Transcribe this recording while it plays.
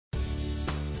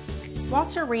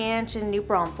Wasser Ranch in New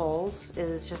Braunfels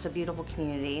is just a beautiful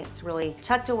community. It's really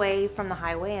tucked away from the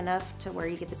highway enough to where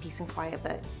you get the peace and quiet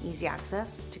but easy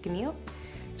access to commute.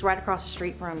 It's right across the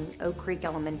street from Oak Creek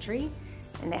Elementary,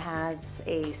 and it has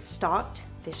a stocked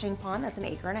fishing pond that's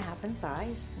 1.5 acres in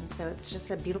size, and so it's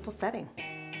just a beautiful setting.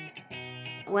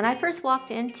 When I first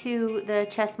walked into the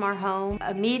Chesmar home,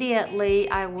 immediately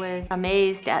I was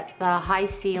amazed at the high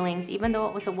ceilings. Even though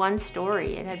it was a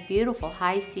one-story, it had beautiful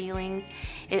high ceilings.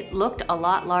 It looked a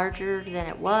lot larger than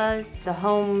it was. The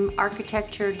home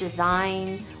architecture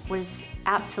design was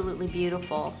absolutely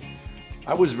beautiful.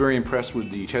 I was very impressed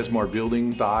with the Chesmar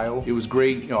building style. It was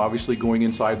great, obviously going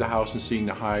inside the house and seeing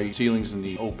the high ceilings and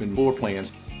the open floor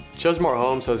plans. Chesmar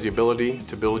Homes has the ability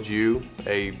to build you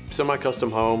a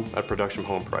semi-custom home at production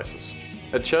home prices.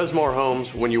 At Chesmar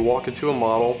Homes, when you walk into a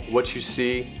model, what you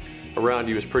see around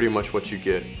you is pretty much what you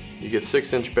get. You get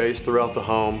 6-inch base throughout the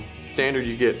home. Standard,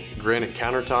 you get granite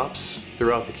countertops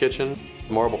throughout the kitchen,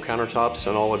 marble countertops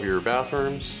in all of your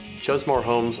bathrooms. Chesmar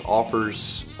Homes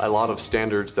offers a lot of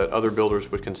standards that other builders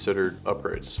would consider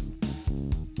upgrades.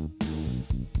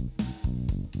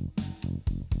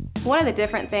 One of the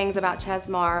different things about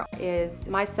Chesmar is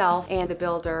myself and the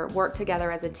builder work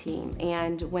together as a team,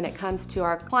 and when it comes to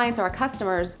our clients or our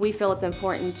customers, we feel it's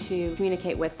important to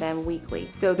communicate with them weekly.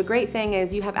 So the great thing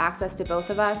is you have access to both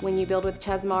of us. When you build with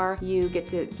Chesmar, you get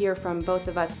to hear from both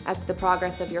of us as to the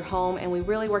progress of your home, and we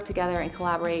really work together and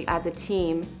collaborate as a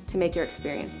team to make your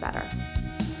experience better.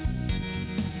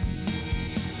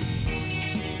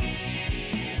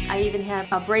 I even have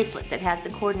a bracelet that has the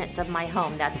coordinates of my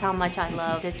home. That's how much I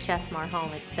love this Chesmar home.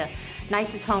 It's the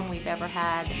nicest home we've ever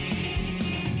had.